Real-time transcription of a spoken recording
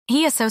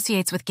He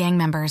associates with gang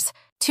members.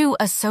 To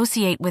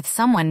associate with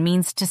someone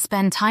means to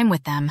spend time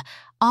with them,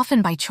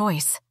 often by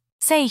choice.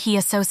 Say he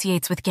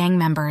associates with gang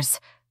members.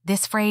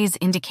 This phrase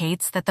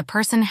indicates that the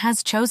person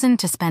has chosen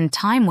to spend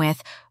time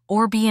with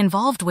or be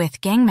involved with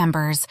gang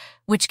members,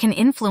 which can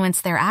influence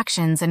their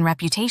actions and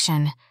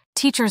reputation.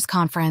 Teachers'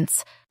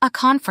 conference. A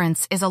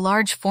conference is a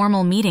large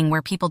formal meeting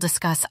where people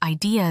discuss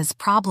ideas,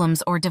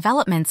 problems, or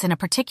developments in a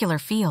particular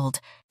field.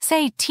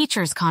 Say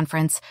teachers'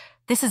 conference.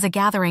 This is a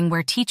gathering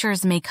where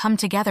teachers may come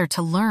together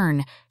to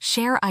learn,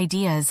 share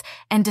ideas,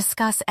 and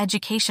discuss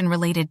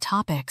education-related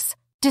topics.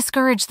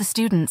 Discourage the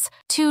students.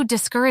 To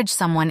discourage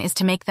someone is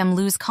to make them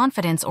lose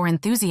confidence or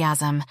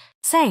enthusiasm.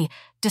 Say,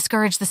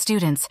 discourage the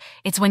students.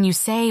 It's when you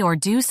say or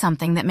do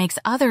something that makes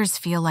others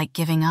feel like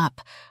giving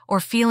up, or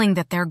feeling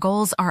that their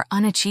goals are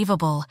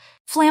unachievable.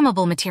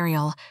 Flammable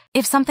material.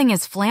 If something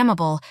is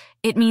flammable,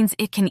 it means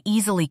it can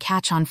easily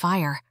catch on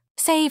fire.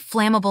 Say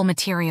flammable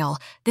material.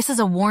 This is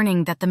a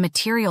warning that the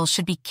material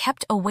should be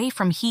kept away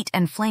from heat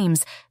and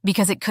flames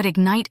because it could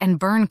ignite and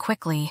burn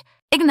quickly.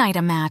 Ignite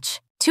a match.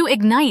 To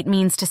ignite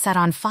means to set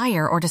on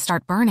fire or to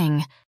start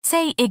burning.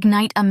 Say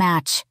ignite a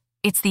match.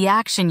 It's the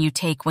action you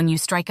take when you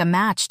strike a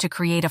match to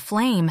create a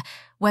flame,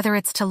 whether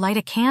it's to light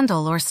a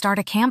candle or start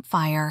a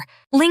campfire.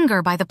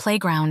 Linger by the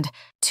playground.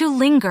 To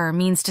linger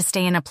means to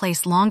stay in a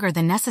place longer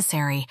than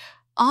necessary,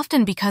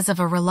 often because of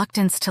a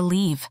reluctance to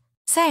leave.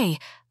 Say,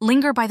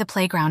 linger by the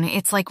playground.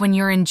 It's like when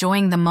you're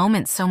enjoying the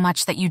moment so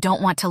much that you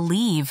don't want to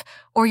leave,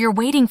 or you're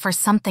waiting for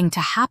something to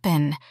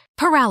happen.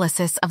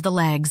 Paralysis of the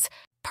legs.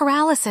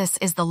 Paralysis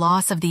is the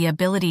loss of the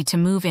ability to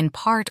move in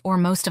part or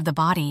most of the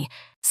body.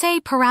 Say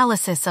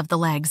paralysis of the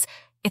legs.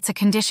 It's a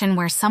condition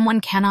where someone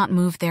cannot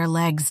move their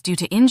legs due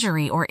to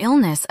injury or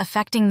illness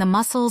affecting the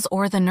muscles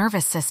or the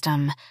nervous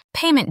system.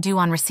 Payment due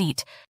on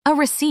receipt. A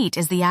receipt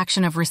is the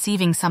action of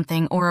receiving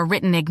something or a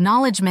written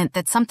acknowledgement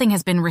that something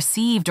has been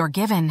received or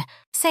given.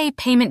 Say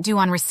payment due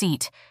on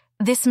receipt.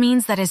 This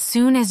means that as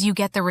soon as you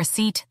get the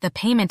receipt, the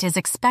payment is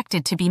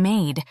expected to be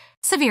made.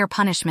 Severe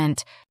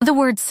punishment. The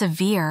word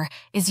severe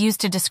is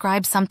used to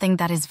describe something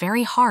that is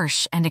very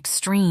harsh and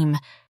extreme.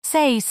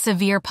 Say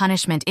severe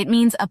punishment. It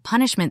means a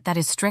punishment that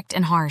is strict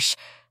and harsh,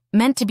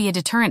 meant to be a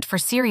deterrent for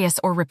serious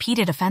or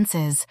repeated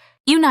offenses.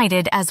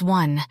 United as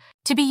one.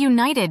 To be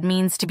united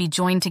means to be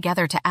joined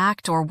together to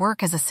act or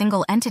work as a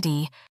single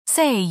entity.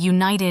 Say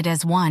united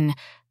as one.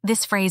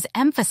 This phrase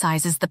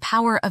emphasizes the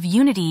power of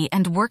unity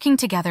and working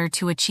together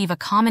to achieve a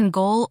common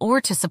goal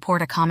or to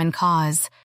support a common cause.